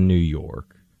level in New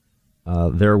York,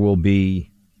 there will be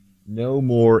no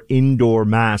more indoor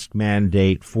mask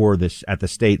mandate for this at the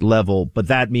state level, but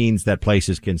that means that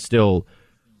places can still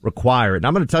require it. And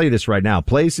I'm going to tell you this right now.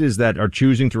 Places that are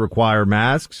choosing to require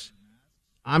masks,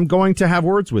 I'm going to have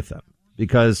words with them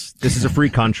because this is a free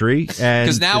country.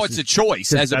 Because now it's a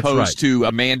choice as opposed to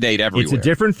a mandate everywhere. It's a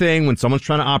different thing when someone's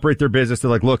trying to operate their business.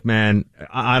 They're like, look, man,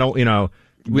 I don't, no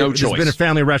choice. It's been a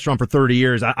family restaurant for 30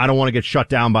 years. I don't want to get shut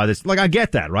down by this. Like, I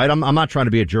get that, right? I'm not trying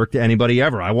to be a jerk to anybody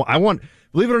ever. I want,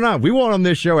 believe it or not, we want on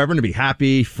this show everyone to be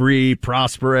happy, free,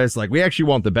 prosperous. Like, we actually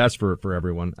want the best for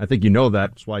everyone. I think you know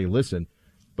that. That's why you listen.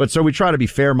 But so we try to be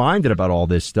fair-minded about all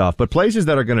this stuff. But places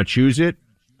that are going to choose it,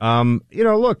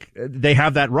 look, they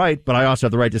have that right, but I also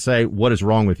have the right to say, what is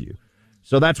wrong with you?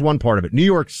 So that's one part of it. New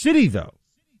York City, though,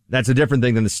 that's a different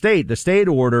thing than the state. The state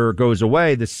order goes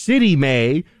away. The city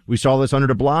may, we saw this under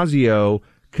de Blasio,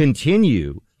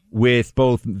 continue with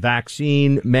both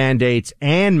vaccine mandates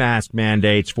and mask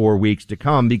mandates for weeks to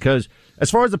come, because as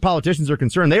far as the politicians are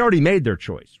concerned, they already made their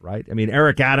choice, right? I mean,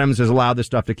 Eric Adams has allowed this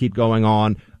stuff to keep going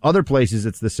on. Other places,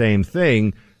 it's the same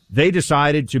thing. They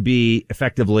decided to be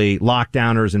effectively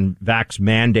lockdowners and vax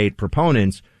mandate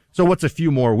proponents. So what's a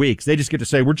few more weeks? They just get to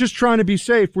say, we're just trying to be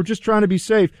safe. We're just trying to be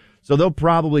safe. So they'll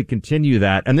probably continue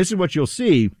that. And this is what you'll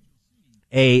see,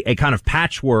 a kind of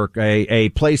patchwork, a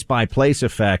place-by-place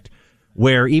effect,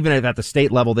 where even at the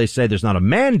state level, they say there's not a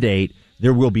mandate,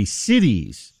 there will be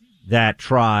cities that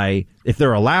try, if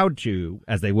they're allowed to,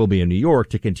 as they will be in New York,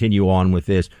 to continue on with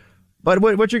this. But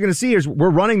what you're going to see is we're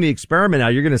running the experiment now.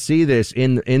 You're going to see this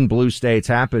in blue states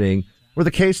happening, where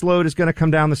the caseload is going to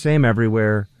come down the same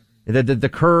everywhere. The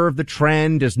curve, the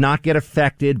trend does not get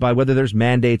affected by whether there's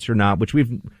mandates or not, which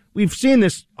we've seen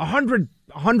this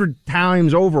 100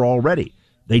 times over already.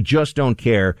 They just don't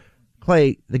care.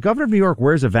 Clay, the governor of New York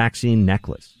wears a vaccine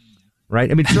necklace, right?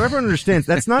 I mean, so everyone understands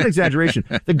that's not an exaggeration.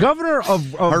 The governor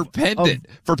of her pendant,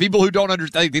 for people who don't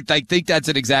understand, they think that's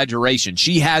an exaggeration.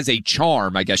 She has a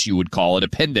charm, I guess you would call it, a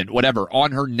pendant, whatever,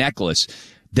 on her necklace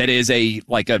that is a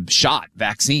shot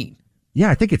vaccine. Yeah,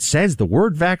 I think it says the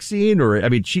word vaccine, or I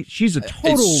mean, she's a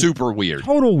total it's super weird,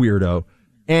 total weirdo,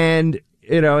 and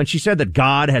and she said that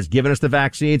God has given us the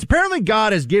vaccines. Apparently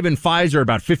God has given Pfizer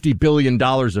about $50 billion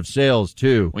of sales,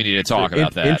 too. We need to talk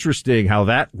about that. Interesting how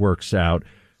that works out.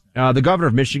 The governor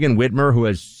of Michigan, Whitmer, who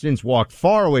has since walked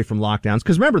far away from lockdowns,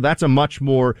 because remember, that's a much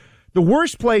more, the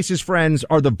worst places, friends,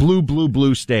 are the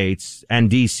blue states and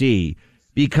D.C.,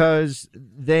 because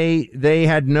they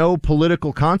had no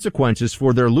political consequences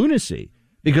for their lunacy,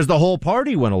 because the whole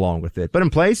party went along with it. But in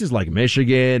places like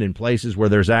Michigan, in places where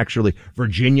there's actually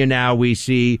Virginia now, we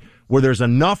see where there's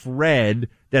enough red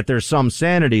that there's some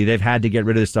sanity, they've had to get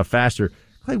rid of this stuff faster.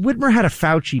 Clay Whitmer had a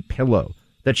Fauci pillow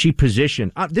that she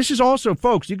positioned. This is also,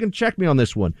 folks, you can check me on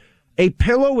this one, a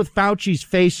pillow with Fauci's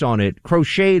face on it,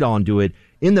 crocheted onto it,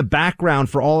 in the background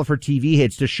for all of her TV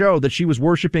hits to show that she was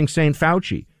worshiping St.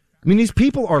 Fauci. I mean, these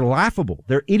people are laughable.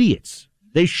 They're idiots.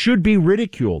 They should be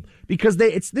ridiculed because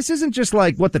this isn't just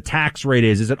like what the tax rate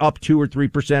is. Is it up 2 or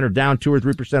 3% or down 2 or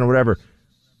 3% or whatever?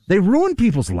 They ruin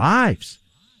people's lives.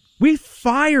 We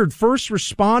fired first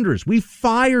responders. We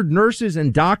fired nurses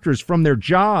and doctors from their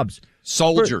jobs.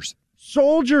 Soldiers.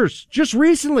 Just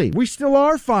recently. We still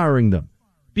are firing them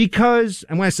because,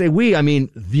 and when I say we, I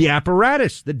mean the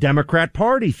apparatus, the Democrat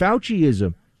Party,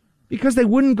 Fauciism, because they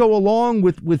wouldn't go along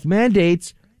with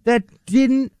mandates that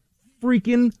didn't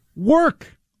freaking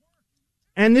work.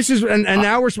 And this is, and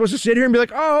now we're supposed to sit here and be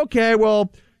like, oh, okay,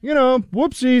 well,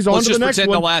 whoopsies. On Let's to the just next pretend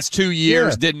one. the last 2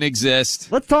 years didn't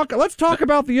exist. Let's talk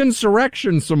about the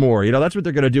insurrection some more. That's what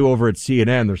they're going to do over at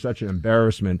CNN. They're such an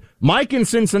embarrassment. Mike in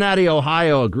Cincinnati,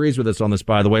 Ohio agrees with us on this,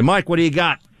 by the way. Mike, what do you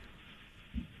got?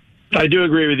 I do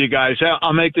agree with you guys.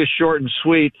 I'll make this short and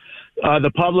sweet.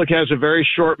 The public has a very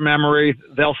short memory.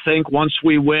 They'll think once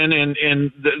we win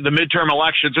in the midterm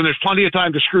elections, and there's plenty of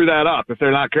time to screw that up if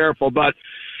they're not careful, but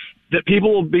that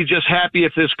people will be just happy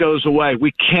if this goes away.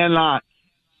 We cannot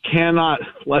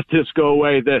let this go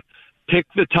away. Pick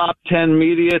the top 10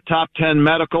 media, top 10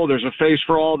 medical. There's a face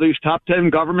for all these top 10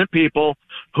 government people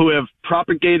who have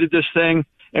propagated this thing,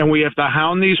 and we have to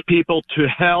hound these people to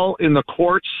hell in the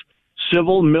courts,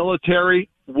 civil, military,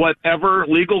 whatever,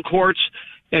 legal courts,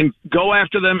 and go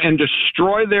after them and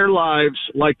destroy their lives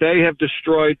like they have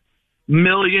destroyed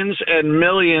millions and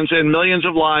millions and millions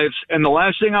of lives. And the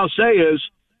last thing I'll say is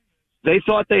they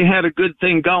thought they had a good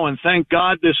thing going. Thank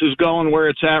God this is going where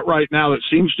it's at right now. It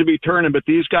seems to be turning, but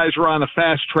these guys are on a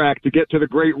fast track to get to the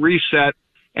Great Reset,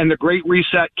 and the Great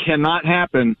Reset cannot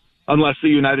happen unless the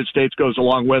United States goes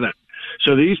along with it.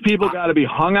 So these people got to be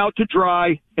hung out to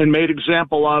dry and made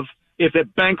example of. If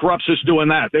it bankrupts us doing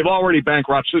that. They've already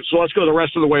bankrupted, so let's go the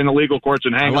rest of the way in the legal courts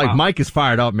and hang on. Mike is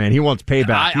fired up, man. He wants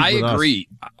payback. I agree.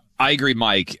 I agree,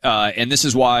 Mike. And this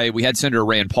is why we had Senator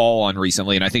Rand Paul on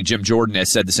recently, and I think Jim Jordan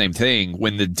has said the same thing.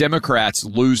 When the Democrats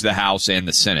lose the House and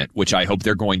the Senate, which I hope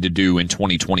they're going to do in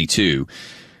 2022,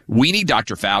 we need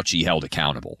Dr. Fauci held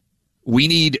accountable. We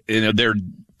need, they're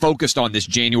focused on this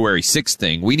January 6th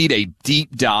thing. We need a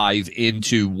deep dive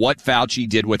into what Fauci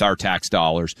did with our tax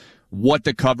dollars, what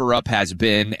the cover-up has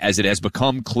been as it has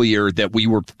become clear that we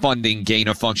were funding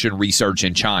gain-of-function research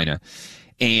in China.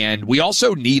 And we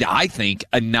also need, I think,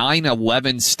 a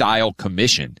 9/11 style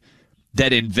commission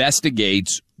that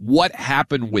investigates what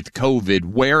happened with COVID,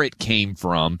 where it came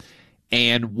from,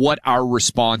 and what our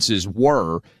responses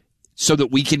were so that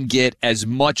we can get as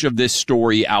much of this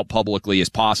story out publicly as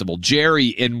possible. Jerry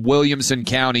in Williamson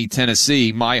County,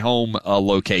 Tennessee, my home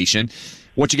location.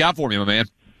 What you got for me, my man?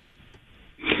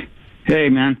 Hey,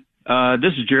 man.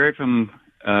 This is Jerry from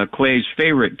Clay's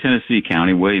favorite Tennessee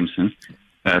county, Williamson.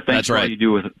 Thanks for all you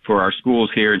do for our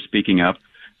schools here and speaking up.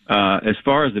 As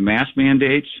far as the mask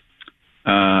mandates,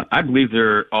 I believe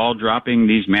they're all dropping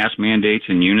these mask mandates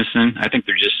in unison. I think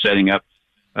they're just setting up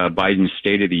Biden's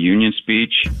State of the Union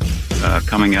speech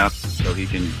coming up so he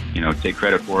can, take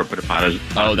credit for it, but about his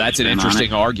that's an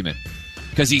interesting argument.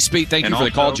 Because thank you for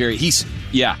the call, Jerry.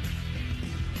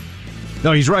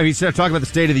 No, he's right. He's talking about the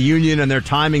State of the Union, and they're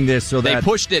timing this so that they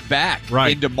pushed it back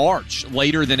into March,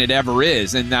 later than it ever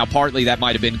is. And now partly that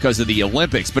might have been because of the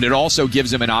Olympics, but it also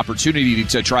gives him an opportunity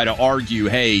to try to argue,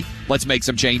 hey, let's make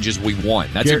some changes. We won.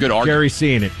 That's a good argument. Jerry's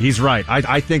seeing it. He's right.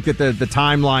 I think that the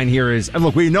timeline here is, and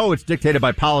look, we know it's dictated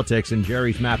by politics, and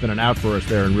Jerry's mapping it out for us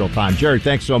there in real time. Jerry,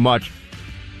 thanks so much.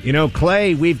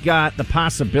 Clay, we've got the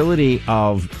possibility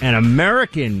of an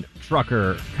American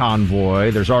trucker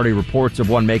convoy. There's already reports of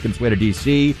one making its way to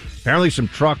D.C. Apparently some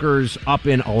truckers up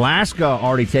in Alaska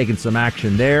already taking some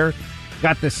action there.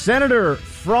 Got the senator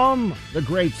from the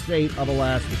great state of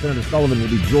Alaska. Senator Sullivan will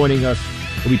be joining us.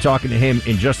 We'll be talking to him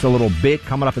in just a little bit,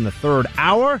 coming up in the third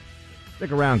hour.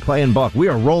 Stick around, Clay and Buck. We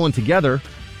are rolling together.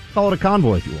 Call it a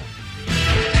convoy if you want.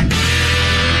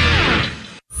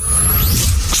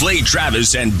 Clay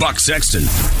Travis and Buck Sexton.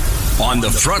 on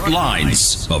the front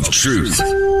lines of truth.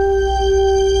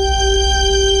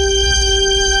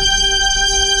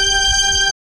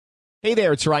 Hey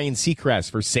there, it's Ryan Seacrest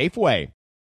for Safeway.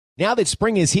 Now that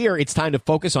spring is here, it's time to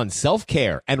focus on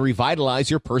self-care and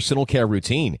revitalize your personal care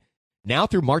routine. Now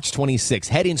through March 26,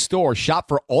 head in store, shop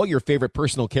for all your favorite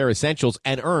personal care essentials,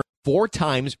 and earn 4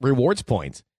 times rewards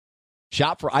points.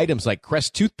 Shop for items like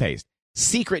Crest toothpaste,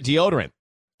 Secret deodorant,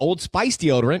 Old Spice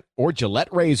deodorant, or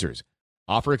Gillette razors.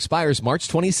 Offer expires March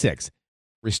 26.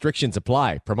 Restrictions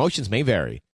apply. Promotions may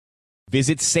vary.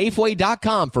 Visit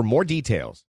Safeway.com for more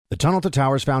details. The Tunnel to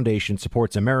Towers Foundation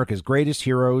supports America's greatest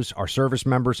heroes, our service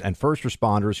members and first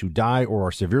responders who die or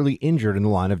are severely injured in the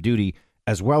line of duty,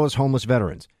 as well as homeless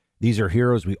veterans. These are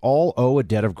heroes we all owe a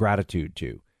debt of gratitude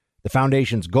to. The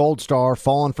Foundation's Gold Star,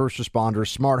 Fallen First Responders,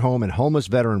 Smart Home, and Homeless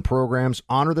Veteran programs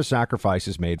honor the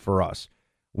sacrifices made for us.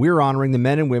 We're honoring the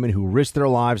men and women who risked their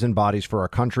lives and bodies for our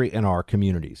country and our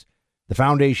communities. The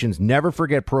Foundation's Never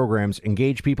Forget programs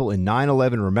engage people in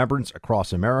 9/11 remembrance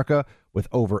across America with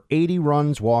over 80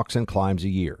 runs, walks, and climbs a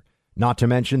year. Not to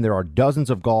mention there are dozens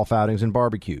of golf outings and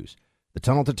barbecues. The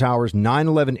Tunnel to Towers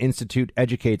 9/11 Institute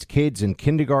educates kids in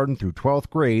kindergarten through 12th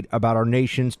grade about our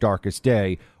nation's darkest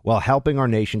day while helping our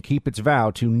nation keep its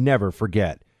vow to never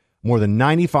forget. More than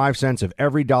 95 cents of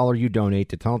every dollar you donate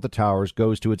to Tunnel to Towers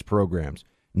goes to its programs.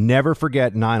 Never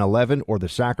forget 9/11 or the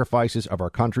sacrifices of our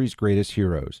country's greatest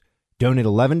heroes. Donate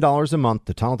 $11 a month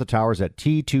to Tunnel to Towers at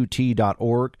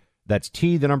T2T.org. That's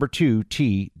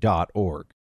T2T.org.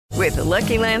 With the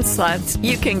Lucky Land Slots,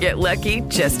 you can get lucky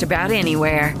just about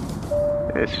anywhere.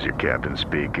 This is your captain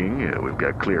speaking. We've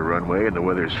got clear runway and the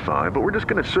weather's fine, but we're just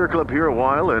going to circle up here a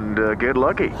while and get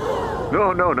lucky.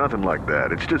 No, nothing like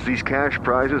that. It's just these cash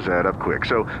prizes add up quick.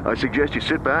 So I suggest you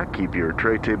sit back, keep your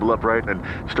tray table upright, and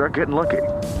start getting lucky.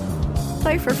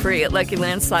 Play for free at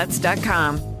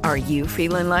LuckyLandSlots.com. Are you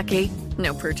feeling lucky?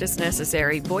 No purchase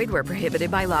necessary. Void where prohibited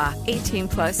by law.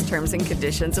 18+ terms and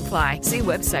conditions apply. See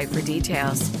website for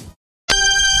details.